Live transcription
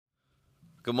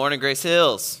Good morning, Grace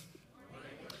Hills.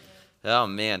 Oh,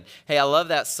 man. Hey, I love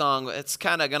that song. It's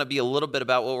kind of going to be a little bit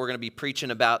about what we're going to be preaching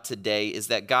about today, is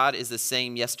that God is the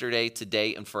same yesterday,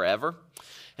 today, and forever.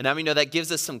 And I mean, that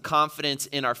gives us some confidence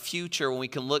in our future when we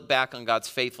can look back on God's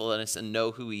faithfulness and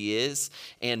know who he is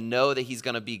and know that he's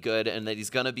going to be good and that he's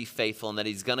going to be faithful and that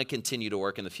he's going to continue to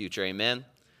work in the future. Amen.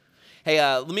 Hey,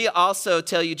 let me also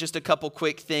tell you just a couple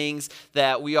quick things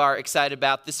that we are excited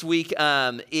about. This week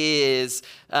is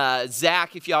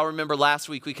Zach. If y'all remember last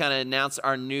week, we kind of announced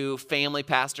our new family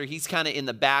pastor. He's kind of in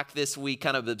the back this week,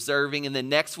 kind of observing. And then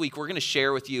next week, we're going to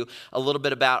share with you a little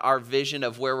bit about our vision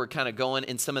of where we're kind of going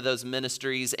in some of those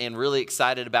ministries and really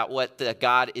excited about what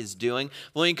God is doing.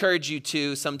 We'll encourage you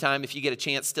to sometime, if you get a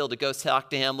chance still, to go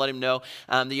talk to him, let him know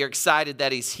that you're excited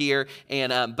that he's here.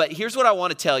 And but here's what I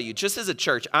want to tell you. Just as a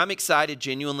church, I'm excited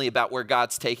genuinely about where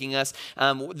God's taking us.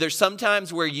 There's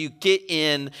sometimes where you get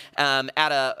in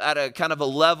at a kind of a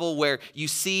level where you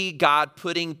see God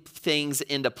putting things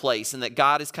into place and that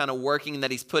God is kind of working and that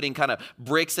he's putting kind of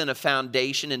bricks and a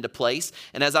foundation into place.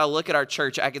 And as I look at our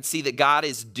church, I can see that God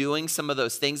is doing some of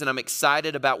those things and I'm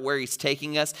excited about where he's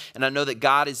taking us. And I know that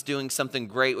God is doing something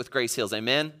great with Grace Hills.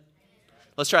 Amen?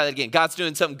 Let's try that again. God's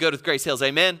doing something good with Grace Hills.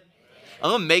 Amen? I'm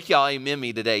going to make y'all amen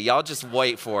me today. Y'all just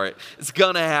wait for it. It's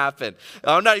going to happen.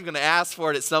 I'm not even going to ask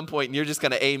for it at some point, and you're just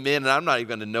going to amen, and I'm not even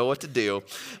going to know what to do.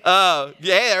 Yeah,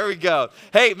 there we go.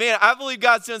 Hey, man, I believe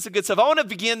God's doing some good stuff. I want to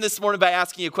begin this morning by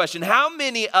asking you a question. How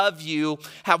many of you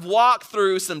have walked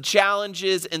through some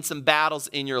challenges and some battles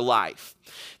in your life?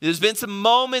 There's been some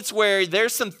moments where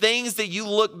there's some things that you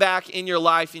look back in your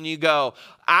life and you go,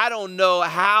 I don't know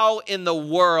how in the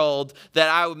world that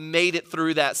I made it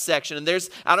through that section. And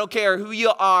I don't care who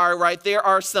you are, right? There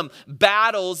are some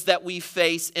battles that we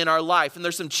face in our life. And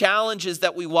there's some challenges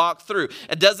that we walk through.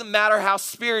 It doesn't matter how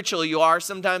spiritual you are.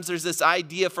 Sometimes there's this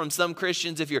idea from some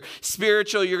Christians, if you're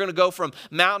spiritual, you're going to go from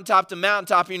mountaintop to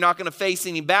mountaintop and you're not going to face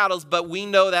any battles. But we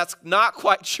know that's not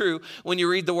quite true when you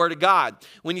read the Word of God.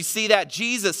 When you see that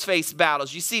Jesus faced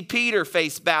battles, you see Peter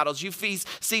face battles, you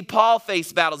see Paul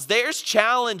face battles. There's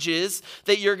challenges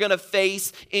that you're going to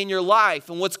face in your life.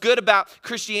 And what's good about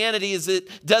Christianity is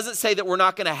it doesn't say that we're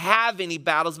not going to have any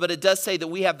battles, but it does say that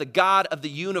we have the God of the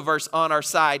universe on our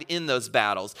side in those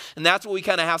battles. And that's what we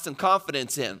kind of have some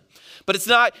confidence in. But it's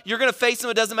not, you're going to face them.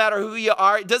 It doesn't matter who you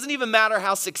are. It doesn't even matter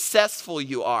how successful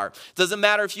you are. It doesn't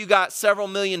matter if you got several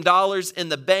 $1 million in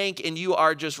the bank and you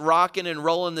are just rocking and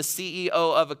rolling the CEO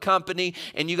of a company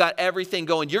and you got everything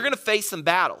going. You're going to face some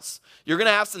battles. You're going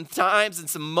to have some times and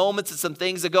some moments and some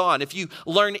things that go on. If you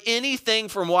learn anything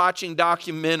from watching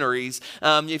documentaries,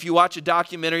 if you watch a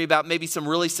documentary about maybe some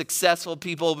really successful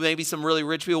people, maybe some really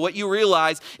rich people, what you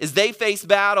realize is they face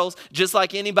battles just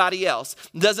like anybody else.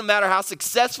 It doesn't matter how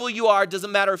successful you are. It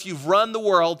doesn't matter if you've run the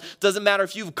world. It doesn't matter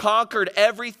if you've conquered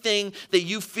everything that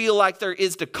you feel like there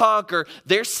is to conquer.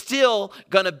 There's still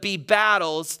going to be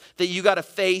battles that you got to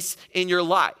face in your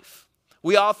life.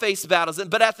 We all face battles.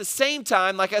 But at the same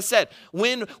time, like I said,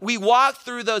 when we walk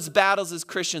through those battles as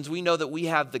Christians, we know that we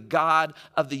have the God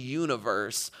of the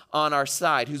universe on our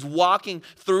side who's walking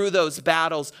through those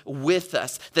battles with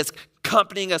us, that's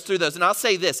accompanying us through those. And I'll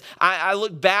say this, I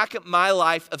look back at my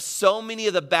life of so many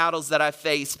of the battles that I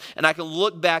faced, and I can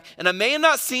look back, and I may have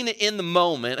not seen it in the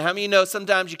moment. How many know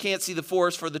sometimes you can't see the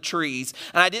forest for the trees?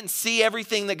 And I didn't see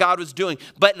everything that God was doing.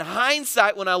 But in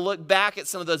hindsight, when I look back at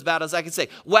some of those battles, I can say,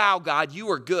 wow, God, you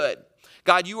were good.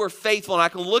 God, you were faithful. And I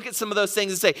can look at some of those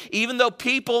things and say, even though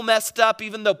people messed up,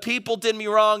 even though people did me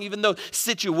wrong, even though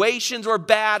situations were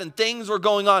bad and things were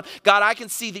going on, God, I can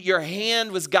see that your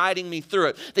hand was guiding me through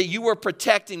it, that you were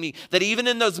protecting me, that even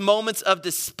in those moments of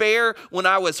despair when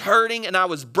I was hurting and I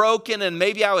was broken and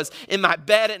maybe I was in my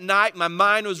bed at night, my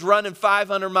mind was running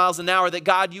 500 miles an hour, that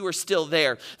God, you were still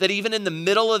there, that even in the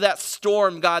middle of that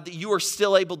storm, God, that you were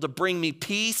still able to bring me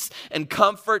peace and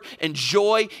comfort and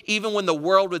joy, even when the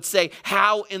world would say,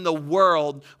 how in the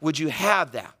world would you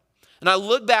have that? And I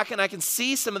look back and I can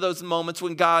see some of those moments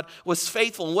when God was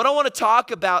faithful. And what I want to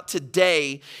talk about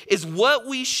today is what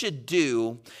we should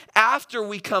do after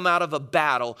we come out of a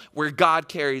battle where God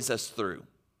carries us through.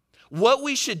 What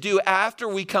we should do after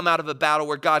we come out of a battle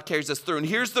where God carries us through. And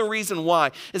here's the reason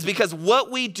why, is because what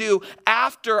we do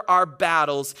after our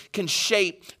battles can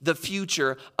shape the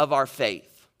future of our faith.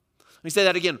 Let me say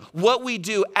that again. What we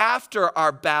do after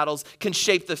our battles can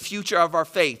shape the future of our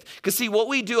faith. Because see, what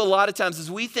we do a lot of times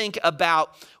is we think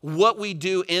about what we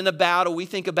do in a battle. We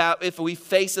think about if we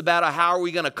face a battle, how are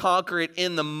we going to conquer it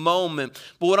in the moment?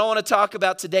 But what I want to talk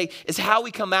about today is how we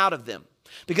come out of them.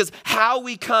 Because how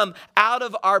we come out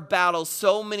of our battles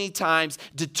so many times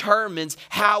determines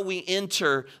how we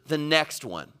enter the next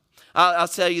one. I'll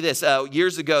tell you this.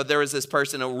 Years ago, there was this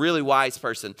person, a really wise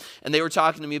person, and they were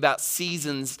talking to me about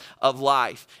seasons of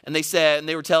life. And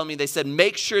they were telling me,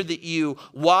 make sure that you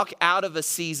walk out of a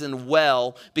season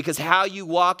well, because how you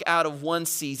walk out of one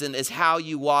season is how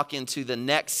you walk into the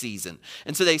next season.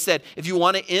 And so they said, if you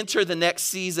want to enter the next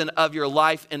season of your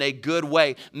life in a good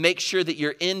way, make sure that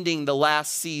you're ending the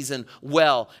last season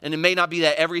well. And it may not be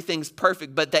that everything's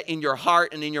perfect, but that in your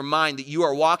heart and in your mind, that you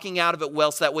are walking out of it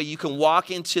well, so that way you can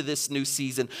walk into this new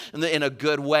season in a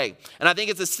good way. And I think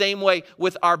it's the same way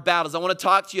with our battles. I want to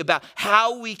talk to you about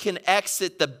how we can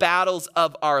exit the battles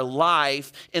of our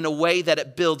life in a way that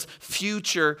it builds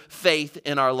future faith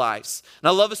in our lives. And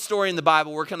I love a story in the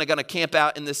Bible. We're kind of going to camp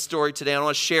out in this story today. I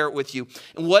want to share it with you.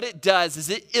 And what it does is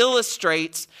it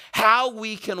illustrates how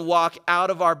we can walk out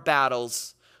of our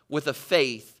battles with a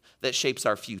faith that shapes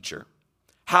our future.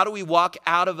 How do we walk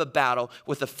out of a battle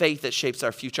with a faith that shapes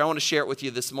our future? I want to share it with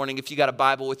you this morning. If you got a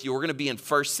Bible with you, we're going to be in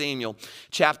 1 Samuel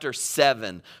chapter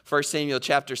 7. 1 Samuel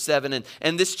chapter 7.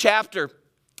 And this chapter,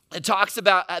 it talks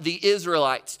about the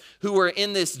Israelites who were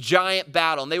in this giant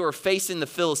battle, and they were facing the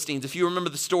Philistines. If you remember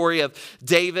the story of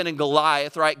David and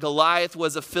Goliath, right? Goliath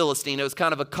was a Philistine. It was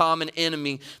kind of a common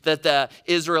enemy that the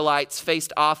Israelites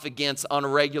faced off against on a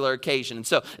regular occasion. And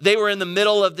so they were in the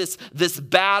middle of this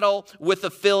battle with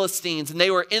the Philistines, and they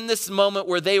were in this moment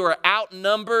where they were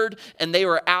outnumbered and they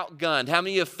were outgunned. How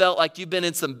many of you have felt like you've been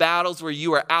in some battles where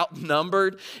you were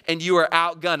outnumbered and you were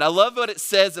outgunned? I love what it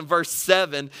says in verse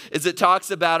 7, is it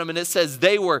talks about, and it says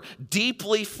they were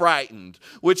deeply frightened,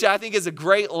 which I think is a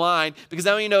great line, because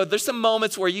I mean, there's some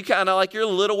moments where you kind of like you're a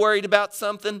little worried about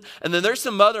something, and then there's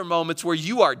some other moments where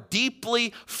you are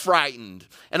deeply frightened.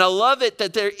 And I love it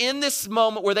that they're in this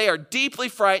moment where they are deeply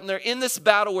frightened. They're in this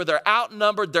battle where they're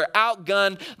outnumbered, they're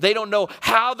outgunned, they don't know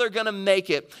how they're going to make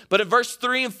it. But in verse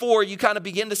 3 and 4, you kind of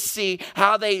begin to see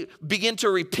how they begin to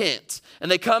repent,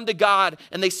 and they come to God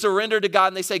and they surrender to God,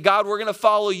 and they say, God, we're going to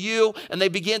follow you. And they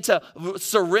begin to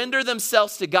surrender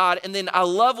themselves to God. And then I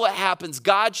love what happens.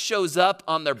 God shows up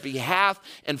on their behalf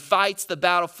and fights the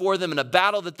battle for them, in a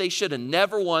battle that they should have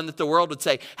never won, that the world would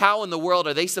say, how in the world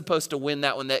are they supposed to win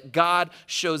that one? That God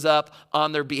shows up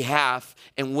on their behalf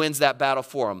and wins that battle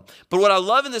for them. But what I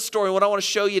love in this story, what I want to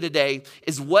show you today,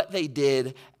 is what they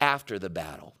did after the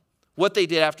battle. What they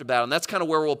did after battle. And that's kind of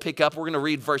where we'll pick up. We're going to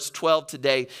read verse 12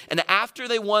 today. And after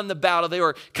they won the battle, they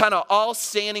were kind of all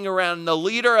standing around. And the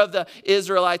leader of the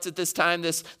Israelites at this time,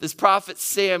 this prophet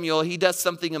Samuel, he does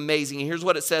something amazing. And here's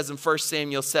what it says in 1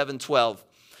 Samuel 7:12. It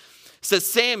says,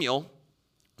 Samuel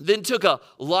then took a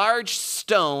large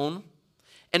stone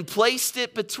and placed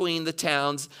it between the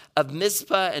towns of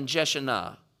Mizpah and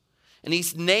Jeshanah. And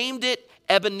he's named it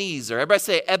Ebenezer. Everybody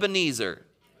say Ebenezer.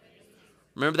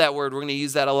 Remember that word. We're going to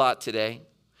use that a lot today.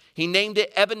 He named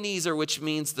it Ebenezer, which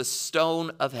means the stone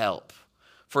of help.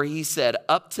 For he said,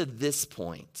 up to this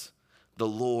point, the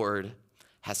Lord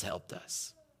has helped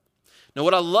us. Now,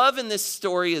 what I love in this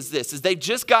story is they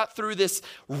just got through this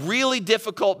really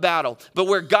difficult battle, but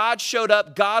where God showed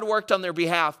up, God worked on their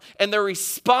behalf. And their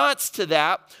response to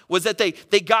that was that they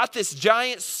got this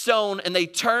giant stone and they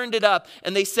turned it up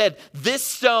and they said, this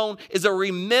stone is a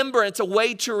remembrance, a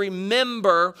way to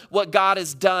remember what God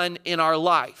has done in our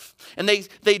life. And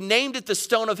they named it the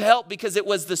stone of help because it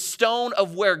was the stone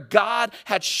of where God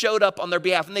had showed up on their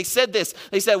behalf. And they said this,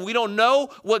 they said, we don't know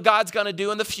what God's going to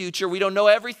do in the future. We don't know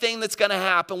everything that's going to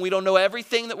happen. We don't know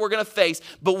everything that we're going to face.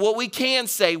 But what we can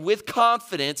say with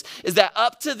confidence is that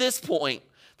up to this point,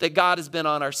 that God has been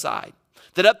on our side.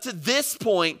 That up to this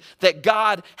point, that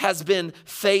God has been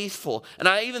faithful. And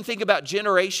I even think about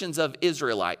generations of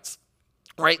Israelites.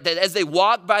 Right, that as they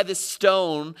walk by this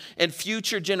stone and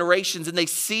future generations and they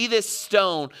see this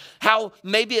stone, how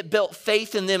maybe it built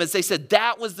faith in them as they said,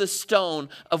 that was the stone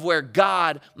of where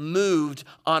God moved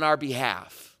on our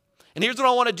behalf. And here's what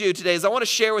I want to do today is I want to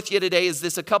share with you today is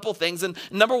this a couple things. And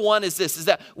number one is this, is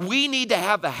that we need to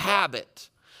have a habit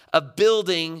of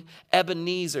building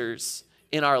Ebenezers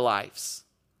in our lives.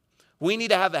 We need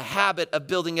to have a habit of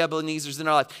building Ebenezers in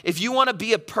our life. If you want to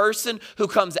be a person who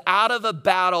comes out of a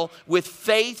battle with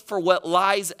faith for what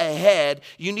lies ahead,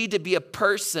 you need to be a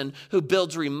person who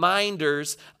builds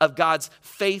reminders of God's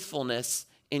faithfulness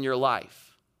in your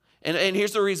life. And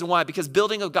here's the reason why. Because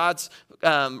building of God's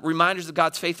reminders of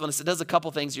God's faithfulness, it does a couple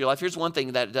things in your life. Here's one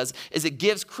thing that it does, is it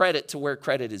gives credit to where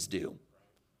credit is due.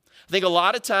 I think a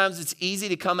lot of times it's easy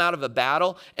to come out of a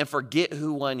battle and forget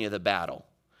who won you the battle.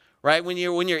 Right? When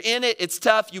you're in it, it's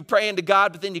tough. You pray into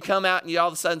God, but then you come out and you all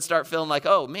of a sudden start feeling like,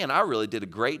 oh man, I really did a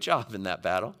great job in that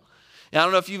battle. And I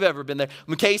don't know if you've ever been there.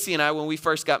 When Casey and I, when we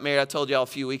first got married, I told y'all a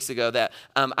few weeks ago that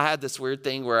I had this weird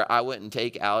thing where I wouldn't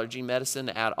take allergy medicine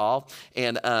at all.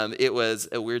 And it was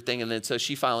a weird thing. And then so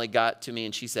she finally got to me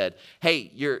and she said, hey,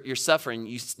 you're suffering.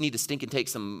 You need to stink and take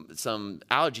some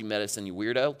allergy medicine, you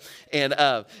weirdo. And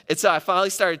so I finally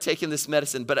started taking this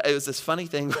medicine. But it was this funny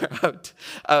thing where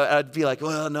I'd be like,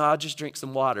 well, no, I'll just drink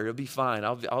some water. It'll be fine.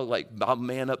 I'll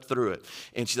man up through it.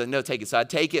 And she's like, no, take it. So I'd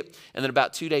take it. And then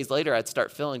about 2 days later, I'd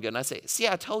start feeling good. And I'd say, see,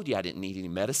 I told you I didn't need any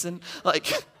medicine.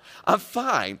 Like, I'm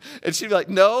fine. And she'd be like,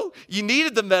 no, you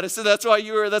needed the medicine. That's why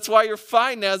you're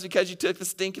fine now, is because you took the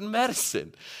stinking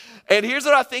medicine. And here's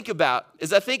what I think about,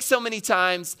 is I think so many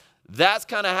times that's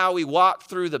kind of how we walk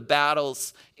through the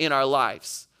battles in our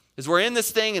lives. Is we're in this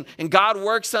thing and God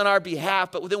works on our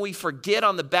behalf, but then we forget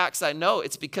on the backside, no,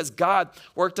 it's because God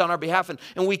worked on our behalf.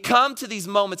 And we come to these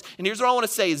moments, and here's what I want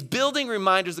to say, is building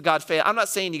reminders of God's faith. I'm not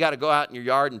saying you got to go out in your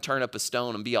yard and turn up a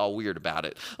stone and be all weird about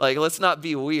it. Like, let's not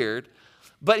be weird.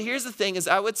 But here's the thing, is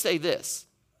I would say this.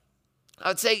 I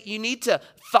would say you need to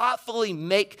thoughtfully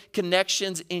make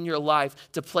connections in your life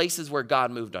to places where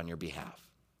God moved on your behalf.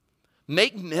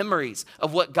 Make memories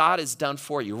of what God has done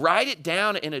for you. Write it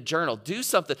down in a journal. Do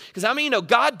something. Because how many of you know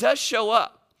God does show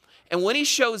up? And when he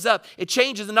shows up, it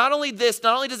changes. And not only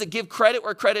does it give credit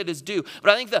where credit is due,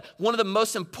 but I think that one of the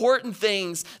most important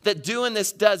things that doing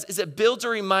this does is it builds a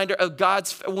reminder of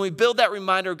when we build that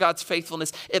reminder of God's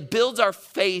faithfulness, it builds our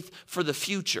faith for the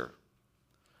future.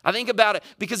 I think about it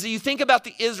because you think about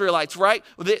the Israelites, right?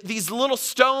 These little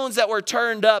stones that were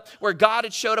turned up where God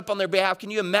had showed up on their behalf.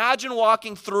 Can you imagine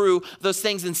walking through those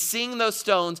things and seeing those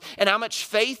stones and how much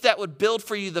faith that would build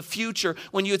for you the future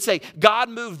when you would say, God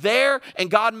moved there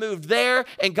and God moved there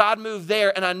and God moved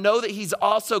there. And I know that he's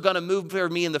also going to move for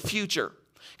me in the future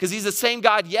because he's the same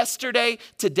God yesterday,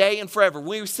 today, and forever.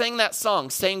 When we sang that song,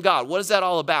 Same God, what is that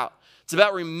all about? It's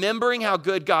about remembering how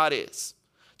good God is.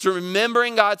 So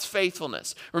remembering God's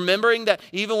faithfulness, remembering that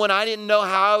even when I didn't know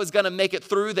how I was going to make it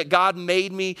through, that God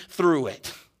made me through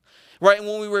it. Right? And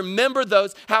when we remember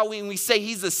those, when we say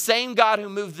he's the same God who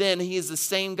moved then, he is the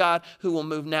same God who will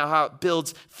move now, how it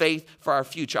builds faith for our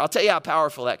future. I'll tell you how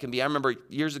powerful that can be. I remember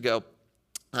years ago,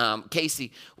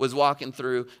 Casey was walking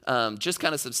through just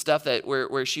kind of some stuff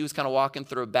where she was kind of walking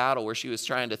through a battle where she was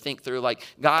trying to think through, like,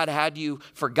 God, had you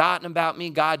forgotten about me?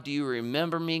 God, do you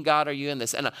remember me? God, are you in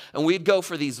this? And we'd go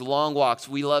for these long walks.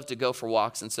 We love to go for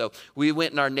walks. And so we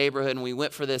went in our neighborhood and we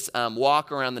went for this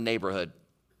walk around the neighborhood.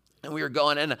 And we were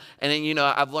going in, and then, you know,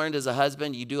 I've learned as a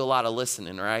husband, you do a lot of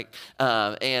listening, right?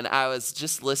 And I was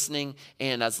just listening,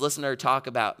 and I was listening to her talk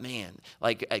about, man,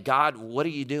 like, God, what are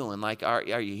you doing? Like, are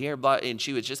you here? And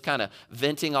she was just kind of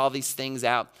venting all these things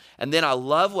out. And then I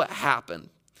love what happened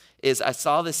is I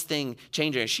saw this thing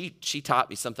change her, and she taught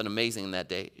me something amazing that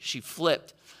day. She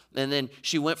flipped. And then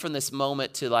she went from this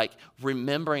moment to like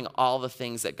remembering all the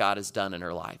things that God has done in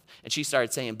her life. And she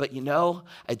started saying, but you know,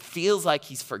 it feels like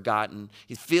he's forgotten.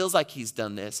 It feels like he's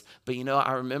done this. But you know,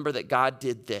 I remember that God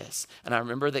did this. And I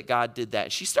remember that God did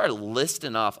that. She started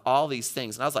listing off all these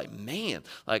things. And I was like, man,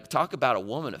 like, talk about a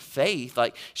woman of faith.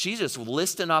 Like, she's just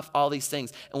listing off all these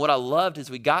things. And what I loved is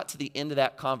we got to the end of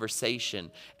that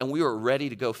conversation and we were ready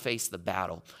to go face the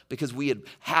battle because we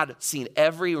had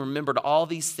remembered all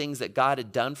these things that God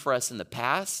had done for us in the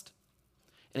past,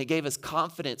 and it gave us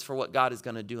confidence for what God is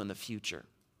going to do in the future.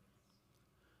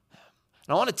 And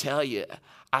I want to tell you,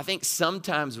 I think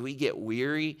sometimes we get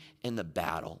weary in the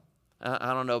battle.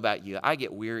 I don't know about you. I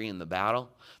get weary in the battle.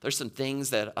 There's some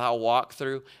things that I'll walk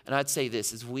through, and I'd say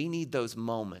this, is we need those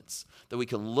moments that we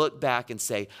can look back and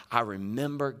say, I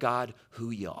remember, God, who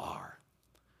you are.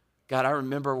 God, I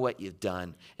remember what you've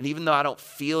done. And even though I don't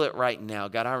feel it right now,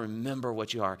 God, I remember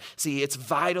what you are. See, it's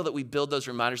vital that we build those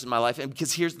reminders in my life. And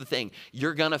because here's the thing,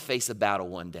 you're going to face a battle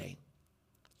one day.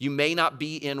 You may not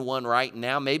be in one right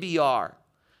now. Maybe you are.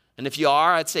 And if you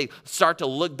are, I'd say start to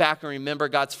look back and remember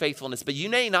God's faithfulness. But you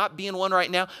may not be in one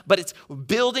right now, but it's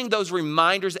building those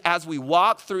reminders as we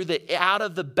walk through out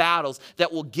of the battles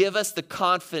that will give us the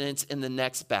confidence in the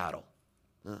next battle.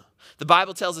 The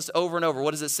Bible tells us over and over,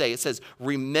 what does it say? It says,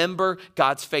 remember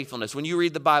God's faithfulness. When you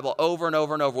read the Bible over and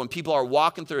over and over, when people are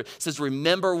walking through it, it says,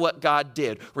 remember what God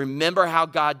did. Remember how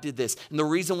God did this. And the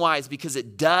reason why is because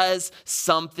it does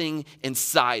something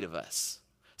inside of us.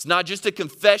 It's not just a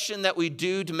confession that we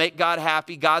do to make God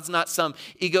happy. God's not some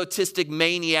egotistic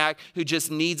maniac who just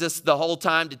needs us the whole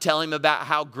time to tell him about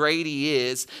how great he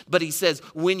is. But he says,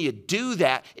 when you do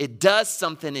that, it does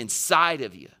something inside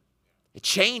of you. It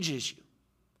changes you.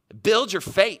 Build your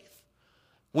faith.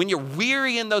 When you're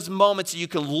weary in those moments, you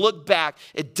can look back.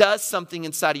 It does something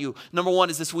inside of you. Number one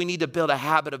is this: we need to build a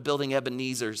habit of building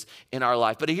Ebenezers in our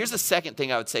life. But here's the second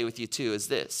thing I would say with you too is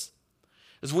this: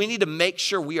 is we need to make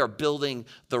sure we are building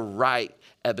the right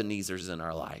Ebenezers in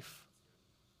our life.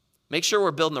 Make sure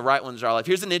we're building the right ones in our life.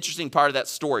 Here's an interesting part of that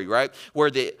story, right? Where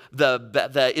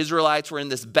the Israelites were in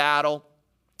this battle.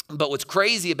 But what's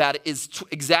crazy about it is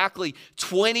exactly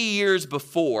 20 years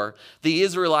before, the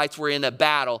Israelites were in a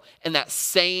battle in that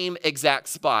same exact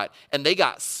spot, and they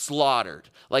got slaughtered.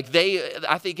 I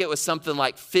think it was something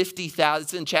like 50,000.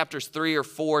 It's in chapters 3 or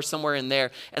 4, somewhere in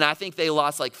there. And I think they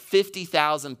lost like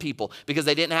 50,000 people because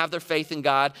they didn't have their faith in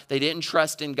God. They didn't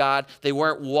trust in God. They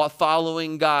weren't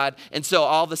following God. And so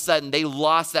all of a sudden they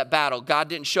lost that battle. God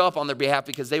didn't show up on their behalf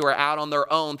because they were out on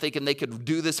their own thinking they could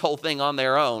do this whole thing on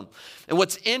their own. And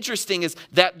what's interesting is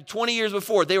that 20 years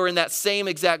before, they were in that same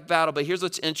exact battle. But here's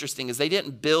what's interesting is they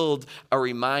didn't build a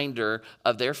reminder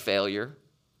of their failure.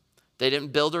 They didn't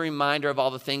build a reminder of all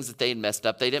the things that they had messed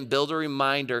up. They didn't build a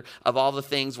reminder of all the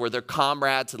things where their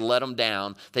comrades had let them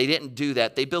down. They didn't do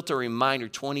that. They built a reminder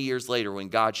 20 years later when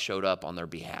God showed up on their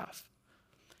behalf.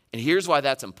 And here's why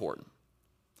that's important.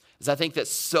 Is I think that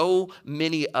so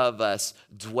many of us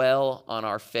dwell on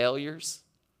our failures.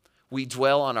 We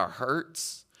dwell on our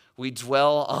hurts. We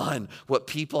dwell on what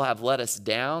people have let us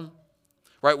down.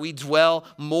 Right? We dwell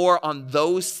more on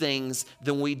those things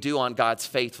than we do on God's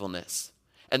faithfulness.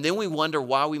 And then we wonder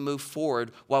why we move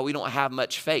forward while we don't have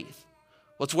much faith.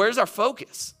 Well, where's our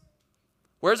focus?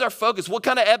 Where's our focus? What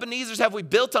kind of Ebenezers have we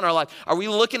built on our life? Are we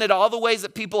looking at all the ways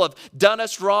that people have done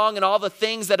us wrong and all the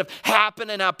things that have happened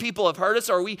and how people have hurt us?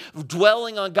 Or are we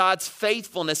dwelling on God's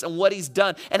faithfulness and what he's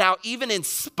done and how even in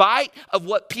spite of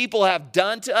what people have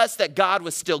done to us, that God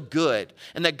was still good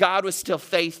and that God was still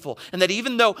faithful, and that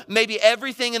even though maybe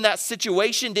everything in that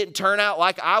situation didn't turn out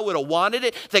like I would have wanted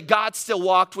it, that God still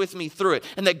walked with me through it,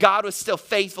 and that God was still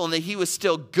faithful and that he was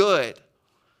still good.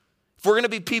 If we're going to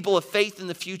be people of faith in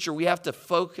the future, we have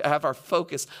to have our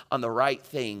focus on the right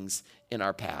things in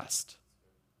our past.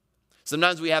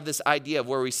 Sometimes we have this idea of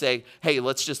where we say, hey,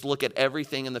 let's just look at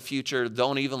everything in the future.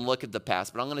 Don't even look at the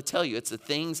past. But I'm going to tell you, it's the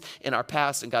things in our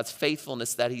past and God's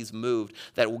faithfulness that he's moved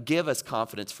that will give us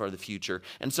confidence for the future.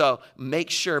 And so make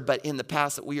sure, but in the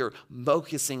past, that we are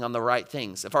focusing on the right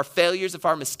things. If our failures, if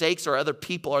our mistakes or other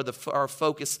people are our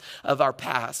focus of our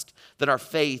past, then our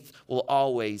faith will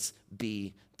always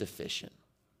be deficient.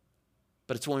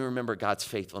 But it's when we remember God's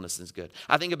faithfulness is good.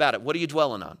 I think about it. What are you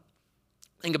dwelling on?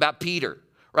 Think about Peter.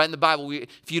 Right in the Bible,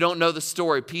 if you don't know the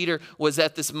story, Peter was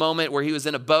at this moment where he was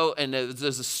in a boat and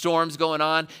there's a storms going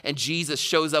on, and Jesus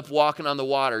shows up walking on the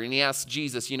water, and he asks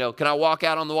Jesus, can I walk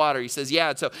out on the water? He says, yeah.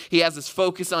 And so he has his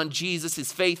focus on Jesus.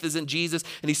 His faith is in Jesus,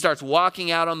 and he starts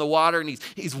walking out on the water, and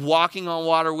he's walking on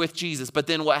water with Jesus. But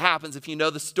then what happens, if you know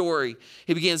the story,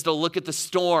 he begins to look at the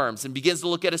storms and begins to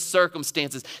look at his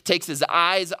circumstances, takes his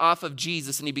eyes off of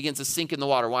Jesus, and he begins to sink in the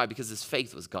water. Why? Because his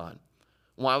faith was gone.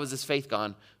 Why was his faith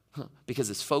gone? Because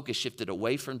his focus shifted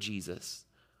away from Jesus,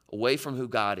 away from who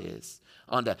God is,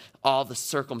 onto all the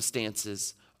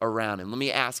circumstances around him. Let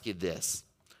me ask you this,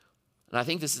 and I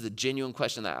think this is a genuine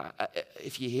question that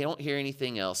if you don't hear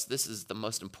anything else, this is the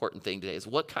most important thing today, is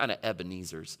what kind of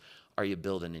Ebenezers are you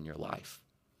building in your life?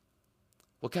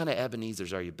 What kind of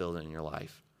Ebenezers are you building in your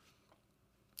life?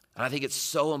 And I think it's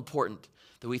so important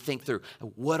that we think through,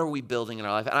 what are we building in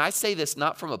our life? And I say this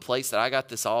not from a place that I got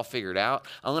this all figured out.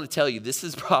 I'm going to tell you, this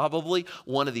is probably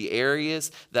one of the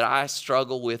areas that I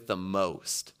struggle with the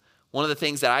most. One of the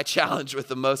things that I challenge with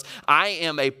the most. I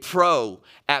am a pro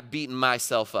at beating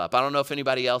myself up. I don't know if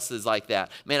anybody else is like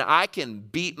that. Man, I can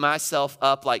beat myself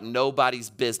up like nobody's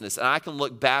business. And I can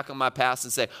look back on my past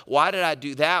and say, why did I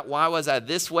do that? Why was I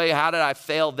this way? How did I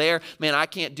fail there? Man, I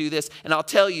can't do this. And I'll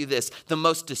tell you this, the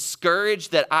most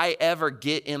discouraged that I ever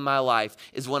get in my life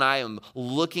is when I am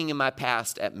looking in my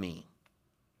past at me.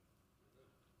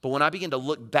 But when I begin to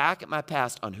look back at my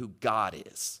past on who God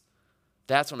is,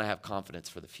 that's when I have confidence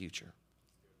for the future.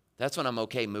 That's when I'm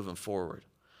okay moving forward.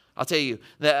 I'll tell you,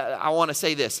 I want to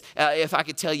say this. If I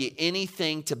could tell you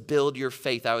anything to build your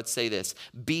faith, I would say this.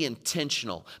 Be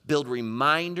intentional. Build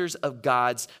reminders of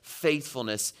God's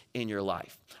faithfulness in your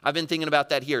life. I've been thinking about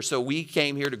that here. So we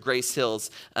came here to Grace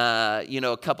Hills,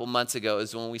 a couple months ago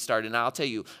is when we started. And I'll tell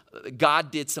you,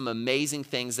 God did some amazing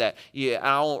things that,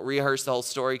 I won't rehearse the whole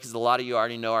story because a lot of you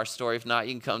already know our story. If not,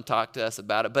 you can come talk to us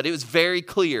about it. But it was very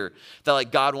clear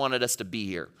that God wanted us to be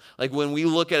here. When we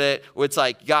look at it, where it's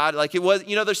God, it was,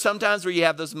 there's sometimes where you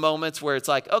have those moments where it's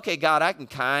okay, God, I can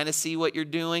kind of see what you're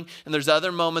doing. And there's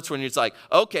other moments when it's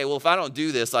okay, well, if I don't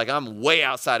do this, I'm way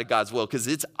outside of God's will because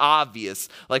it's obvious,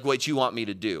 what you want me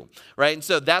to do. do, right? And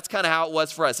so that's kind of how it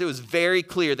was for us. It was very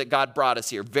clear that God brought us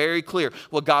here, very clear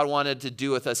what God wanted to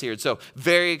do with us here. And so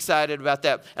very excited about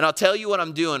that. And I'll tell you what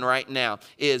I'm doing right now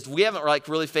is we haven't like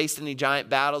really faced any giant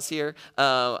battles here.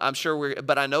 I'm sure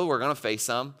but I know we're going to face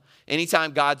some.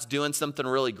 Anytime God's doing something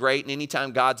really great and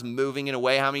anytime God's moving in a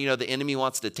way, how many of you know the enemy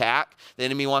wants to attack? The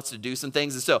enemy wants to do some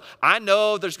things. And so I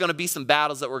know there's going to be some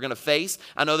battles that we're going to face.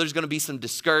 I know there's going to be some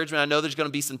discouragement. I know there's going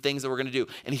to be some things that we're going to do.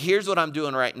 And here's what I'm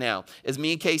doing right now is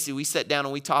me and Casey, we sit down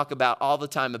and we talk about all the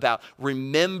time about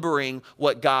remembering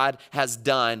what God has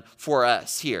done for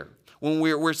us here. When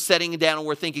we're sitting down and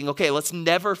we're thinking, okay, let's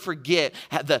never forget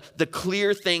the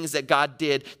clear things that God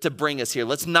did to bring us here.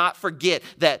 Let's not forget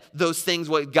that those things,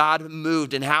 what God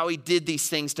moved and how he did these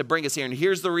things to bring us here. And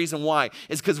here's the reason why.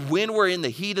 It's because when we're in the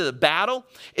heat of the battle,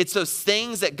 it's those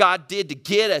things that God did to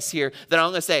get us here that I'm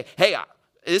going to say, hey,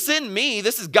 this isn't me.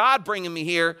 This is God bringing me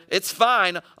here. It's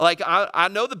fine. Like, I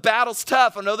know the battle's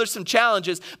tough. I know there's some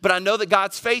challenges, but I know that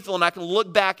God's faithful and I can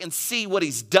look back and see what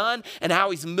he's done and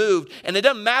how he's moved. And it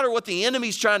doesn't matter what the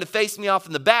enemy's trying to face me off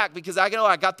in the back because I know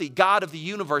I got the God of the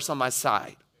universe on my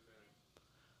side.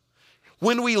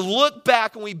 When we look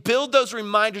back and we build those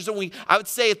reminders, and I would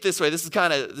say it this way. This is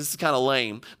kind of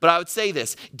lame, but I would say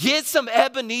this. Get some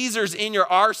Ebenezer's in your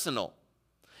arsenal.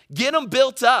 Get them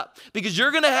built up because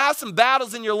you're going to have some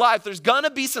battles in your life. There's going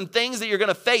to be some things that you're going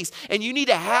to face, and you need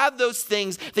to have those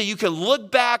things that you can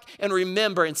look back and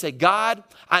remember and say, God,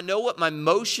 I know what my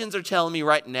emotions are telling me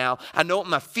right now. I know what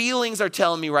my feelings are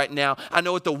telling me right now. I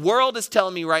know what the world is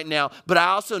telling me right now, but I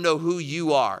also know who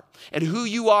you are. And who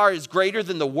you are is greater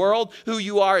than the world. Who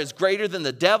you are is greater than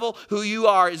the devil. Who you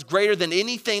are is greater than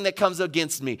anything that comes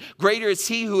against me. Greater is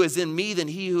he who is in me than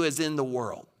he who is in the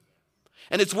world.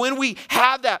 And it's when we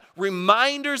have that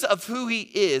reminders of who he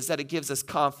is that it gives us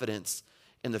confidence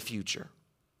in the future.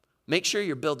 Make sure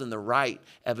you're building the right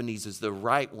Ebenezer's, the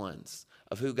right ones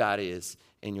of who God is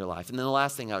in your life. And then the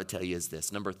last thing I would tell you is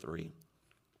this, number 3,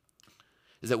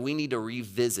 is that we need to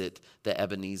revisit the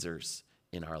Ebenezer's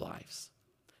in our lives.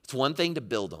 It's one thing to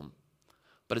build them,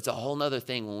 but it's a whole nother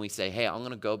thing when we say, hey, I'm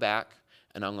going to go back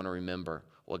and I'm going to remember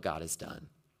what God has done.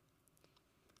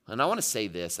 And I want to say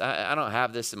this. I don't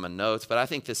have this in my notes, but I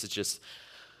think this is just,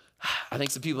 I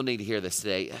think some people need to hear this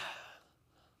today.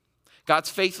 God's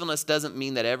faithfulness doesn't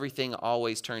mean that everything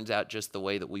always turns out just the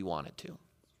way that we want it to.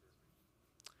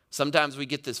 Sometimes we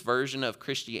get this version of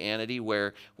Christianity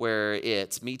where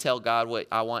it's me tell God what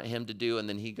I want him to do, and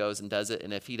then he goes and does it.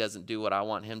 And if he doesn't do what I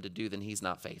want him to do, then he's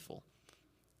not faithful.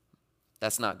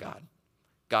 That's not God.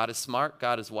 God is smart,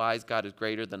 God is wise, God is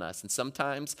greater than us. And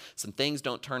sometimes some things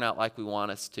don't turn out like we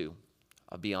want us to.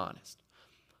 I'll be honest.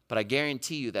 But I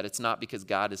guarantee you that it's not because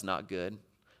God is not good.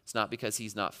 It's not because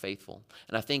he's not faithful.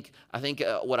 And I think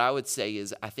what I would say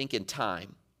is I think in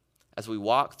time, as we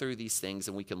walk through these things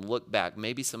and we can look back,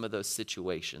 maybe some of those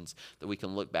situations that we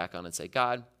can look back on and say,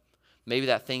 God, maybe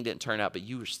that thing didn't turn out, but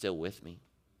you were still with me.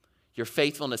 Your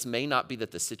faithfulness may not be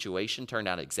that the situation turned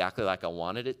out exactly like I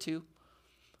wanted it to,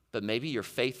 but maybe your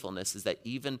faithfulness is that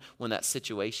even when that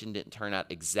situation didn't turn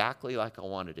out exactly like I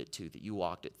wanted it to, that you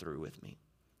walked it through with me.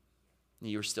 And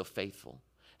you were still faithful.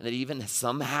 And that even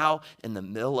somehow in the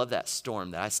middle of that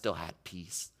storm that I still had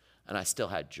peace and I still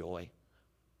had joy.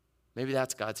 Maybe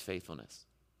that's God's faithfulness.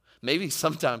 Maybe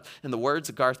sometime, in the words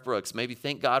of Garth Brooks, maybe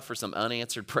thank God for some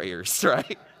unanswered prayers,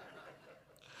 right?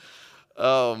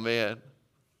 Oh, man.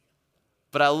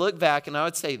 But I look back and I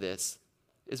would say this.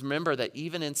 Is remember that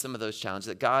even in some of those challenges,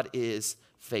 that God is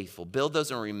faithful. Build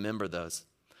those and remember those.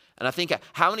 And I think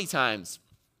how many times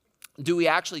do we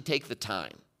actually take the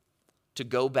time to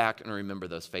go back and remember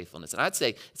those faithfulness? And I'd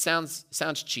say, it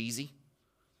sounds cheesy,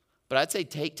 but I'd say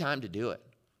take time to do it.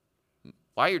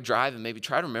 While you're driving, maybe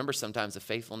try to remember sometimes the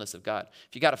faithfulness of God.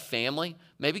 If you got a family,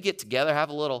 maybe get together, have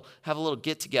a little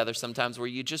get together sometimes where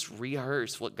you just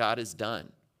rehearse what God has done.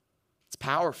 It's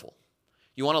powerful.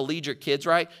 You want to lead your kids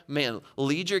right? Man,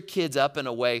 lead your kids up in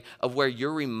a way of where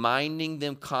you're reminding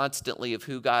them constantly of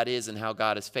who God is and how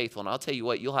God is faithful. And I'll tell you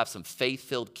what, you'll have some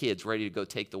faith-filled kids ready to go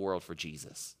take the world for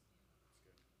Jesus.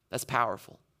 That's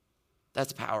powerful.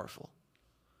 That's powerful.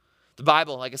 The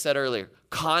Bible, like I said earlier,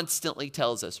 constantly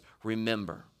tells us,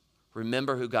 remember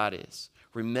who God is.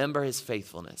 Remember his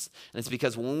faithfulness. And it's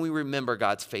because when we remember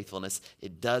God's faithfulness,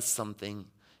 it does something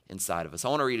inside of us. I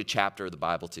want to read a chapter of the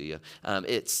Bible to you.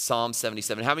 It's Psalm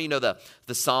 77. How many of you know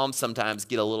the Psalms sometimes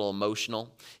get a little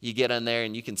emotional? You get in there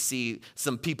and you can see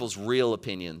some people's real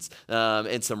opinions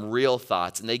and some real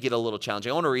thoughts, and they get a little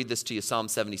challenging. I want to read this to you, Psalm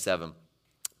 77.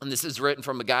 And this is written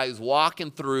from a guy who's walking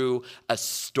through a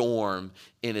storm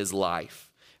in his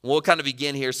life. And we'll kind of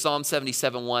begin here. Psalm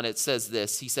 77:1, it says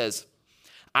this. He says,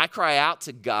 I cry out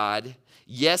to God,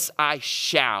 Yes, I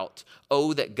shout,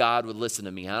 oh, that God would listen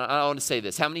to me. I want to say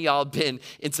this. How many of y'all have been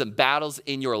in some battles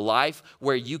in your life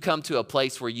where you come to a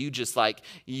place where you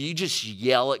just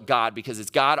yell at God because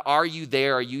it's, God, are you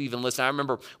there? Are you even listening? I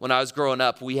remember when I was growing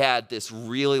up, we had this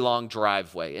really long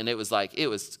driveway, and it was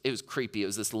creepy. It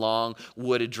was this long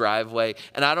wooded driveway,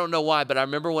 and I don't know why, but I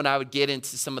remember when I would get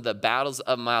into some of the battles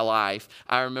of my life,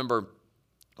 I remember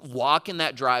walking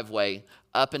that driveway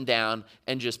up and down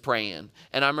and just praying.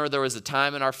 And I remember there was a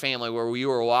time in our family where we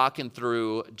were walking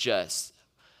through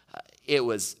it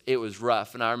was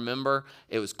rough. And I remember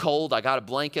it was cold. I got a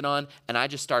blanket on, and I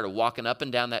just started walking up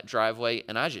and down that driveway,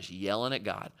 and I was just yelling at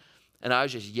God. And I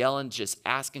was just yelling, just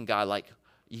asking God, like,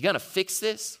 you going to fix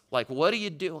this? Like, what are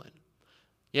you doing?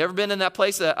 You ever been in that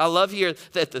place? I love here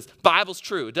that the Bible's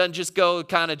true. It doesn't just go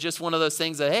kind of just one of those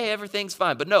things that, hey, everything's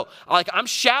fine. But no, like, I'm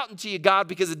shouting to you, God,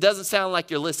 because it doesn't sound like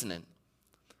you're listening.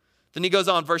 Then he goes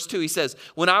on, verse 2, he says,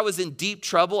 when I was in deep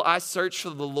trouble, I searched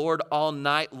for the Lord all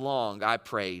night long. I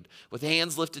prayed with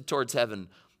hands lifted towards heaven,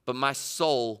 but my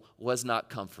soul was not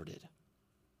comforted.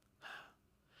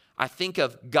 I think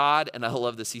of God, and I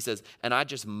love this. He says, and I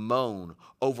just moan,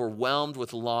 overwhelmed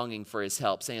with longing for his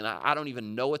help, saying, I don't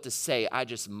even know what to say. I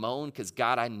just moan because,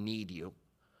 God, I need you.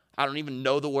 I don't even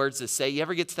know the words to say. You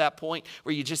ever get to that point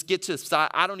where you just get to the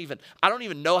side? I don't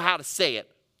even know how to say it.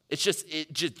 It's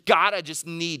just, God, I just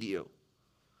need you.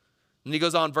 And he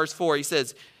goes on, verse 4, he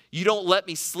says, you don't let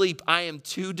me sleep. I am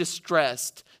too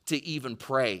distressed to even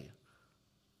pray.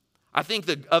 I think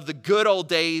of the good old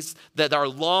days that are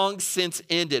long since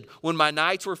ended, when my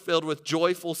nights were filled with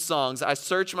joyful songs. I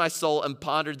searched my soul and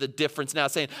pondered the difference now,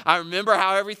 saying, I remember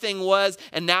how everything was,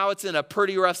 and now it's in a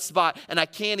pretty rough spot, and I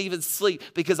can't even sleep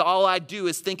because all I do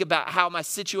is think about how my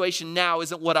situation now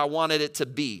isn't what I wanted it to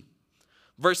be.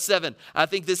 Verse 7, I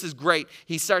think this is great.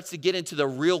 He starts to get into the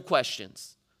real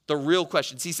questions. The real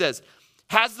questions. He says,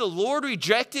 has the Lord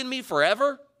rejected me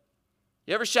forever?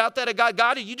 You ever shout that at God?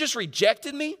 God, have you just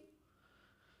rejected me?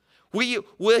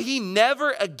 Will he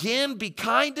never again be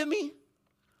kind to me?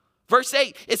 Verse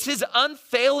 8, is his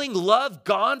unfailing love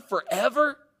gone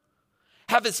forever?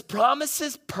 Have his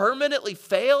promises permanently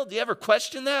failed? Do you ever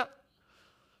question that?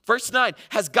 Verse 9,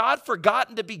 has God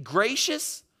forgotten to be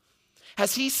gracious?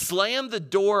 Has he slammed the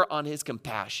door on his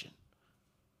compassion?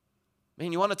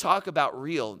 Man, you want to talk about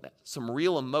some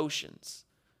real emotions.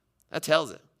 That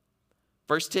tells it.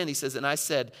 Verse 10, he says, and I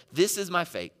said, this is my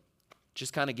fate.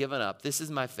 Just kind of giving up. This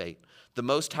is my fate. The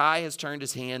Most High has turned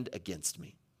his hand against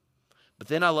me. But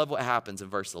then I love what happens in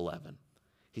verse 11.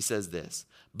 He says this,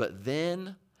 but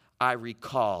then I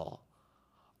recall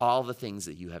all the things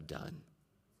that you have done.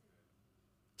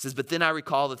 He says, but then I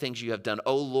recall the things you have done.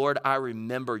 Oh, Lord, I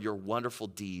remember your wonderful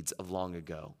deeds of long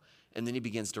ago. And then he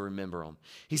begins to remember them.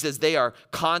 He says, they are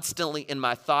constantly in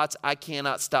my thoughts. I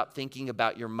cannot stop thinking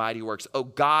about your mighty works. Oh,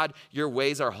 God, your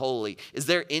ways are holy. Is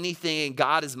there anything in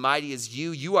God as mighty as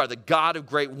you? You are the God of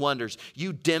great wonders.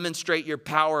 You demonstrate your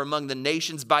power among the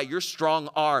nations by your strong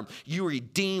arm. You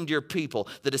redeemed your people,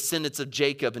 the descendants of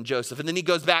Jacob and Joseph. And then he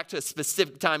goes back to a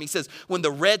specific time. He says, when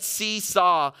the Red Sea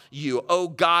saw you, oh,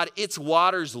 God, its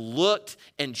waters looked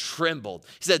and trembled.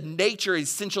 He said, nature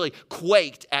essentially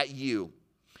quaked at you.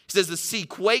 He says the sea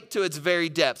quaked to its very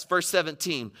depths. Verse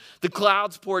 17, the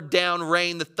clouds poured down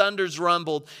rain, the thunders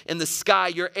rumbled in the sky,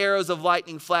 your arrows of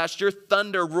lightning flashed, your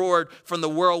thunder roared from the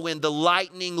whirlwind, the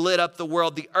lightning lit up the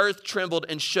world, the earth trembled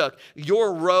and shook.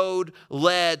 Your road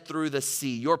led through the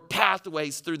sea, your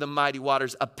pathways through the mighty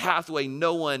waters, a pathway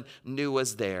no one knew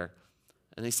was there.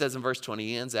 And he says in verse 20,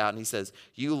 he ends out and he says,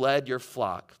 you led your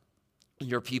flock,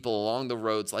 your people along the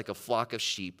roads like a flock of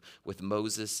sheep with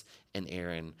Moses and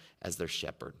Aaron as their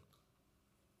shepherd.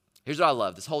 Here's what I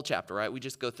love, this whole chapter, right? We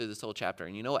just go through this whole chapter,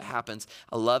 and you know what happens?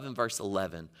 I love in verse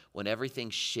 11 when everything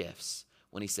shifts,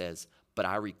 when he says, but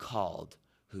I recalled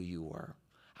who you were.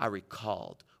 I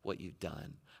recalled what you've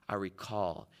done. I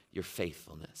recall your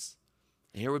faithfulness.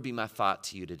 And here would be my thought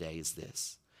to you today is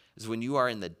this, is when you are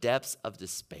in the depths of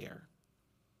despair,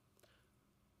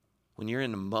 when you're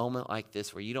in a moment like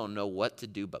this where you don't know what to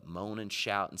do but moan and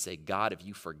shout and say, God, have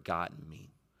you forgotten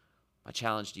me? My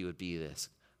challenge to you would be this.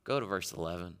 Go to verse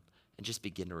 11 and just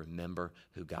begin to remember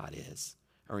who God is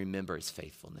and remember his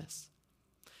faithfulness.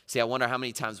 See, I wonder how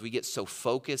many times we get so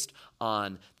focused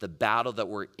on the battle that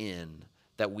we're in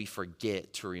that we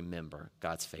forget to remember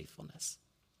God's faithfulness.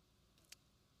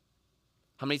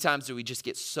 How many times do we just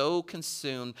get so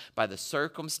consumed by the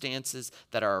circumstances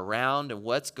that are around and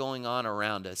what's going on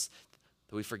around us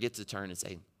that we forget to turn and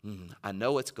say, I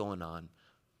know what's going on,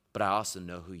 but I also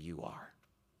know who you are.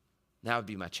 That would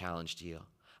be my challenge to you.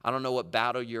 I don't know what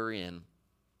battle you're in,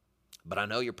 but I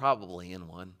know you're probably in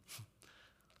one.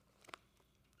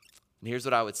 And here's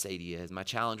what I would say to you. My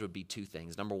challenge would be two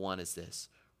things. Number one is this.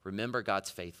 Remember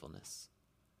God's faithfulness.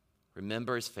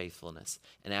 Remember his faithfulness.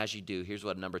 And as you do, here's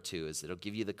what number two is. It'll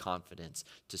give you the confidence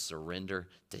to surrender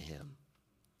to him.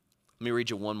 Let me read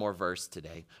you one more verse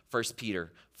today. 1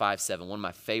 Peter 5:7, one of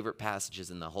my favorite passages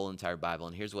in the whole entire Bible.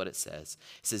 And here's what it says.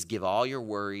 It says, give all your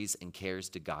worries and cares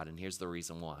to God. And here's the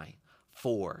reason why.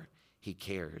 For he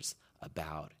cares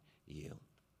about you.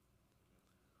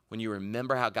 When you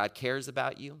remember how God cares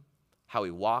about you, how he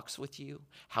walks with you,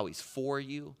 how he's for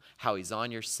you, how he's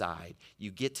on your side, you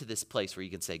get to this place where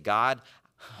you can say, God,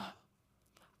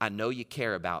 I know you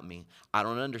care about me. I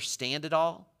don't understand it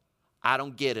all. I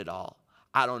don't get it all.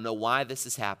 I don't know why this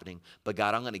is happening, but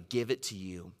God, I'm going to give it to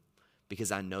you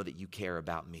because I know that you care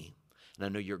about me. And I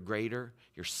know you're greater,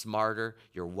 you're smarter,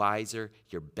 you're wiser,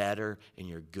 you're better, and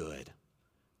you're good.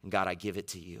 And God, I give it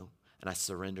to you, and I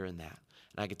surrender in that.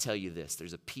 And I can tell you this,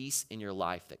 there's a peace in your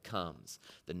life that comes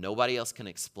that nobody else can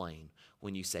explain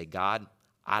when you say, God,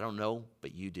 I don't know,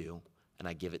 but you do, and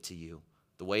I give it to you.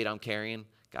 The weight I'm carrying,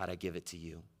 God, I give it to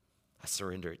you. I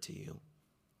surrender it to you.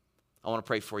 I want to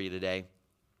pray for you today.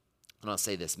 And I'll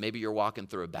say this, maybe you're walking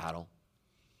through a battle.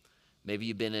 Maybe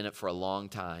you've been in it for a long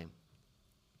time.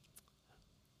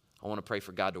 I want to pray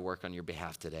for God to work on your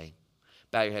behalf today.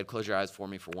 Bow your head, close your eyes for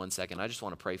me for 1 second. I just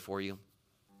want to pray for you.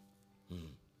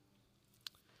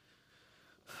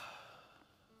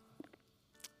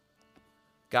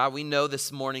 God, we know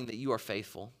this morning that you are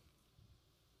faithful.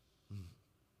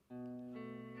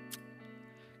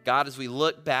 God, as we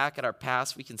look back at our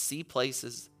past, we can see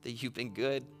places that you've been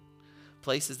good,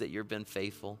 places that you've been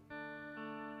faithful.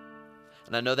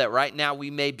 And I know that right now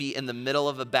we may be in the middle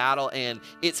of a battle and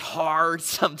it's hard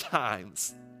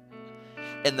sometimes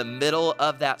in the middle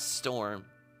of that storm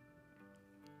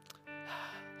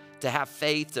to have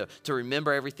faith, to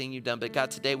remember everything you've done. But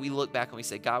God, today we look back and we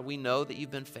say, God, we know that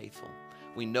you've been faithful.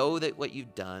 We know that what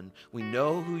you've done. We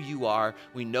know who you are.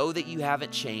 We know that you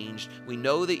haven't changed. We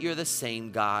know that you're the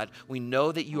same God. We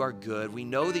know that you are good. We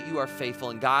know that you are faithful.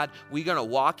 And God, we're going to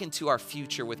walk into our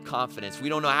future with confidence. We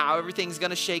don't know how everything's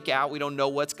going to shake out. We don't know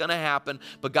what's going to happen.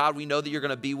 But God, we know that you're going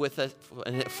to be with us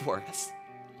for us.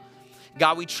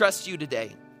 God, we trust you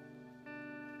today.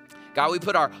 God, we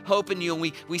put our hope in you,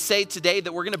 and we say today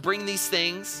that we're going to bring these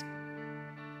things,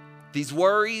 these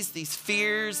worries, these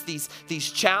fears, these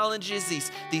challenges,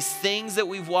 these things that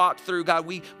we've walked through, God,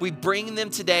 we bring them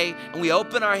today and we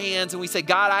open our hands and we say,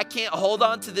 God, I can't hold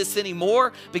on to this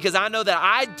anymore because I know that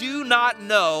I do not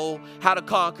know how to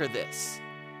conquer this.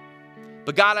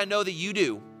 But God, I know that you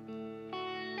do.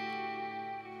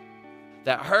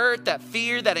 That hurt, that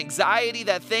fear, that anxiety,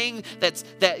 that thing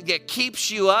that keeps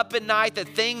you up at night, that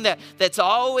thing that's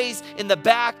always in the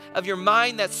back of your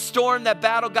mind, that storm, that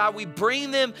battle, God, we bring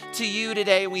them to you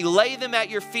today. We lay them at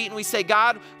your feet and we say,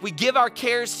 God, we give our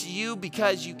cares to you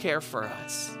because you care for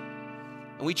us.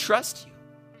 And we trust you.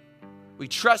 We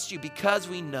trust you because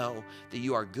we know that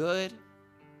you are good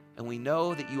and we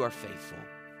know that you are faithful.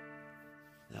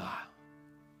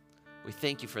 We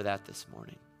thank you for that this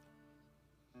morning.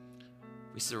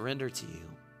 We surrender to you.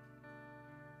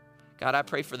 God, I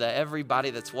pray for everybody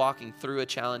that's walking through a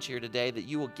challenge here today, that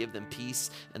you will give them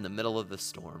peace in the middle of the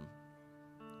storm.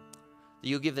 That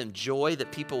you'll give them joy,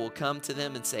 that people will come to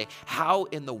them and say, how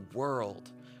in the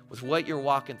world, with what you're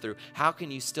walking through, how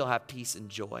can you still have peace and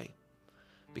joy?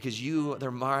 Because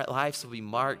their lives will be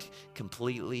marked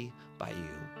completely by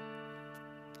you.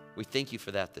 We thank you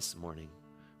for that this morning.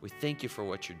 We thank you for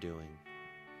what you're doing.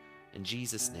 In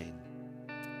Jesus' name.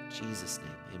 Jesus'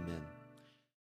 name, amen.